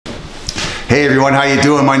Hey everyone, how you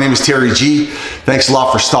doing? My name is Terry G. Thanks a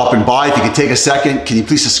lot for stopping by. If you can take a second, can you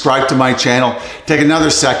please subscribe to my channel? Take another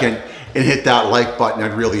second and hit that like button.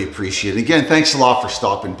 I'd really appreciate it. Again, thanks a lot for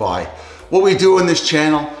stopping by. What we do in this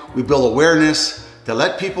channel, we build awareness to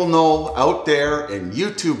let people know out there in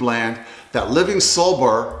YouTube land that living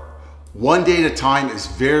sober one day at a time is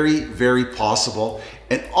very, very possible.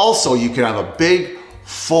 And also you can have a big,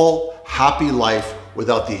 full, happy life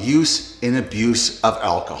without the use and abuse of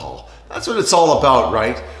alcohol. That's what it's all about,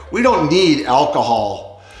 right? We don't need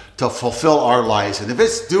alcohol to fulfill our lives. And if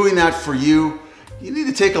it's doing that for you, you need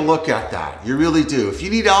to take a look at that. You really do. If you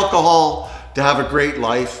need alcohol to have a great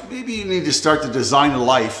life, maybe you need to start to design a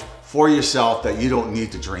life for yourself that you don't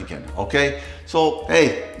need to drink in, okay? So,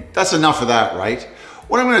 hey, that's enough of that, right?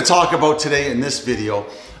 What I'm gonna talk about today in this video,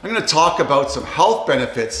 I'm gonna talk about some health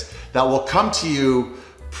benefits that will come to you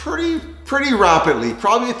pretty rapidly,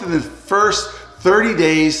 probably within the first 30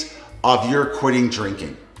 days of your quitting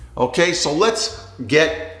drinking. Okay, so let's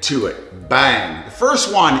get to it. Bang. The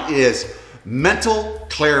first one is mental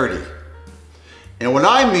clarity. And what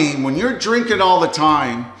I mean, when you're drinking all the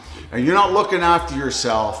time and you're not looking after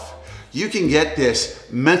yourself, you can get this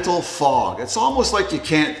mental fog. It's almost like you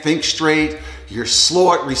can't think straight, you're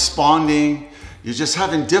slow at responding, you're just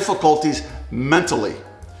having difficulties mentally.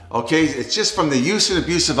 Okay, it's just from the use and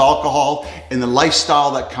abuse of alcohol and the lifestyle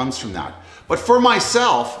that comes from that. But for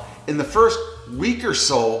myself, in the first week or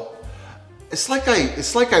so, it's like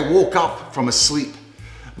I woke up from a sleep.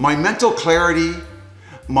 My mental clarity,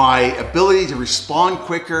 my ability to respond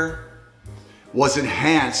quicker was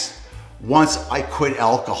enhanced once I quit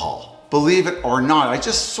alcohol. Believe it or not, I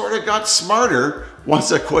just sort of got smarter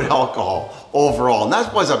once I quit alcohol overall. And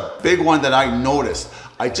that was a big one that I noticed.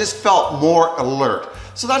 I just felt more alert.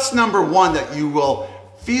 So that's number one that you will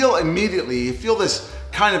feel immediately. You feel this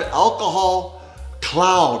kind of alcohol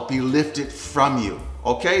cloud be lifted from you.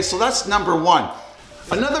 Okay, so that's number one.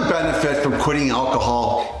 Another benefit from quitting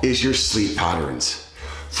alcohol is your sleep patterns.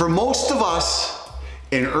 For most of us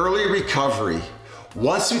in early recovery,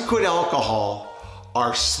 once we quit alcohol,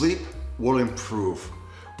 our sleep will improve.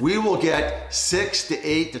 We will get 6 to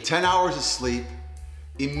 8 to 10 hours of sleep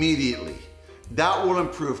immediately. That will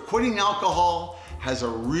improve. Quitting alcohol has a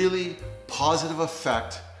really positive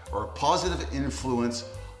effect or a positive influence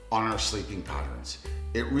on our sleeping patterns.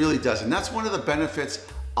 It really does. And that's one of the benefits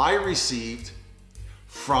I received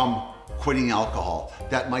from quitting alcohol,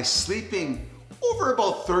 that my sleeping over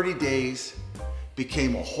about 30 days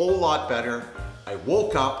became a whole lot better. I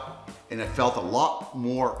woke up and I felt a lot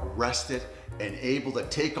more rested and able to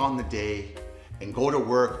take on the day and go to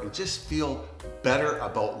work and just feel better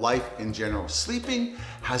about life in general. Sleeping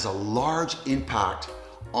has a large impact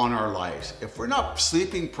on our lives. If we're not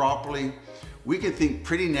sleeping properly, we can think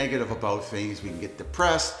pretty negative about things. We can get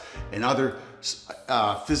depressed, and other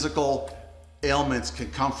physical ailments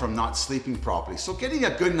can come from not sleeping properly. So getting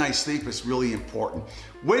a good night's sleep is really important.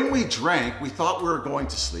 When we drank, we thought we were going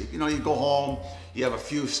to sleep. You know, you go home, you have a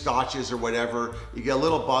few scotches or whatever, you get a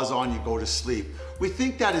little buzz on, you go to sleep. We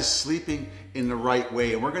think that is sleeping in the right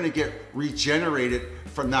way, and we're gonna get regenerated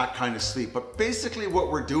from that kind of sleep. But basically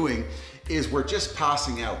what we're doing is we're just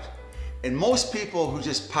passing out. And most people who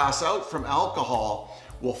just pass out from alcohol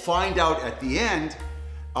will find out at the end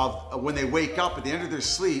of when they wake up, at the end of their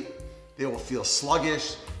sleep, they will feel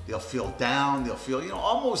sluggish, they'll feel down, they'll feel,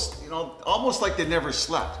 almost like they never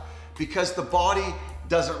slept, because the body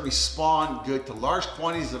doesn't respond good to large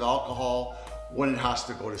quantities of alcohol when it has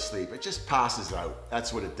to go to sleep. It just passes out.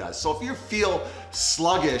 That's what it does. So if you feel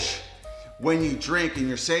sluggish when you drink and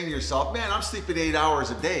you're saying to yourself, man, I'm sleeping 8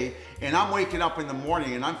 hours a day and I'm waking up in the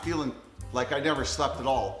morning and I'm feeling like I never slept at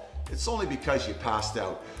all, it's only because you passed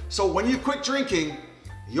out. So when you quit drinking,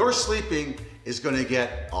 your sleeping is gonna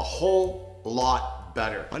get a whole lot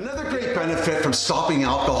better. Another great benefit from stopping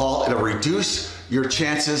alcohol, it'll reduce your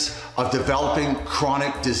chances of developing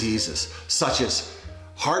chronic diseases, such as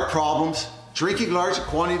heart problems. Drinking large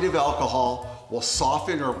quantity of alcohol will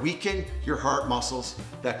soften or weaken your heart muscles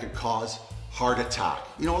that can cause heart attack.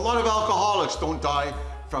 You know, a lot of alcoholics don't die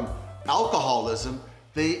from alcoholism,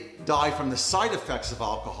 they die from the side effects of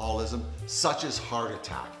alcoholism, such as heart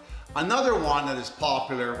attack. Another one that is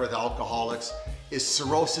popular with alcoholics is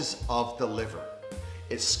cirrhosis of the liver.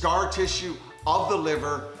 It's scar tissue of the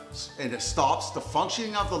liver, and it stops the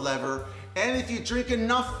functioning of the liver. And if you drink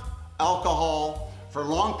enough alcohol for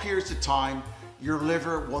long periods of time, your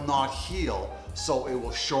liver will not heal, so it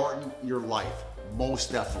will shorten your life,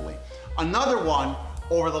 most definitely. Another one,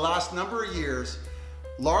 over the last number of years,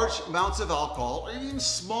 large amounts of alcohol, or even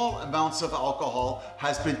small amounts of alcohol,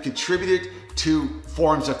 has been contributed to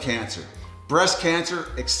forms of cancer, breast cancer,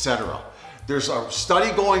 etc. There's a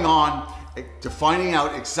study going on to finding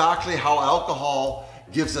out exactly how alcohol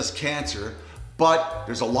gives us cancer, but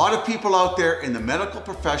there's a lot of people out there in the medical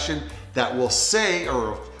profession that will say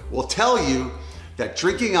or will tell you that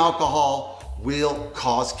drinking alcohol will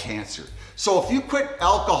cause cancer. So if you quit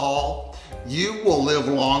alcohol, you will live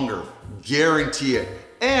longer, guarantee it.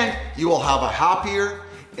 And you will have a happier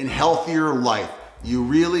and healthier life. You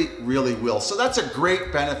really, really will. So that's a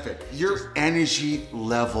great benefit. Your energy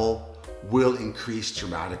level will increase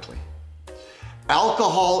dramatically.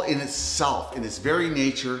 Alcohol in itself, in its very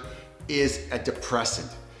nature, is a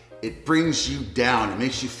depressant. It brings you down. It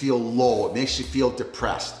makes you feel low. It makes you feel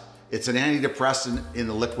depressed. It's an antidepressant in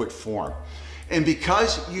the liquid form. And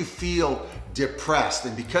because you feel depressed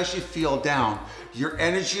and because you feel down, your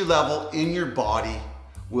energy level in your body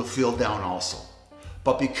will feel down also.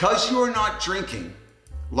 But because you are not drinking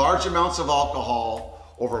large amounts of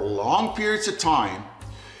alcohol over long periods of time,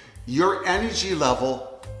 your energy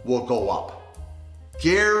level will go up.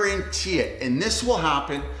 Guarantee it. And this will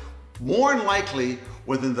happen more than likely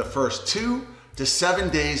within the first 2 to 7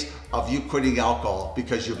 days of you quitting alcohol,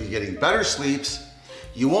 because you'll be getting better sleeps.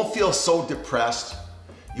 You won't feel so depressed.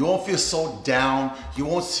 You won't feel so down. You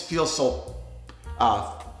won't feel so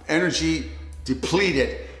energy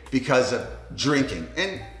depleted because of drinking.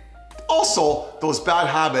 And also those bad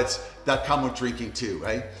habits that come with drinking too,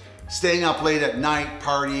 right? Staying up late at night,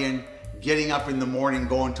 partying, getting up in the morning,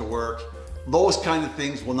 going to work. Those kind of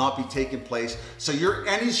things will not be taking place. So your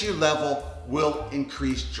energy level will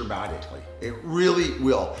increase dramatically. It really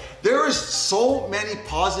will. There is so many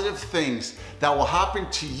positive things that will happen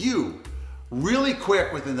to you really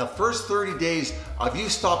quick within the first 30 days of you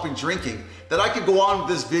stopping drinking that I could go on with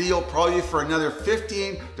this video probably for another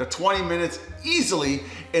 15 to 20 minutes easily,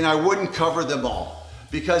 and I wouldn't cover them all,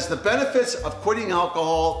 because the benefits of quitting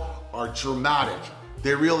alcohol are dramatic.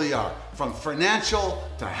 They really are. From financial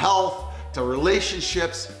to health to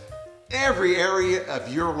relationships, every area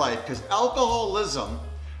of your life, because alcoholism,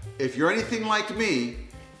 if you're anything like me,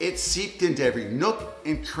 it seeped into every nook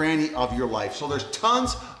and cranny of your life. So there's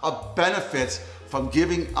tons of benefits from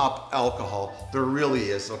giving up alcohol. There really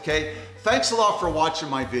is, okay? Thanks a lot for watching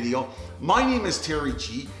my video. My name is Terry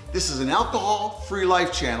G. This is an alcohol-free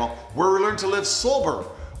life channel where we learn to live sober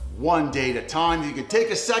one day at a time. You can take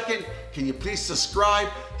a second. Can you please subscribe?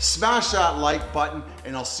 Smash that like button,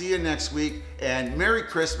 and I'll see you next week. And Merry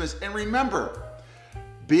Christmas. And remember,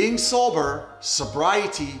 being sober,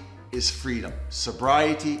 sobriety is freedom.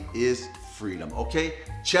 Sobriety is freedom, okay?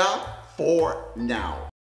 Ciao for now.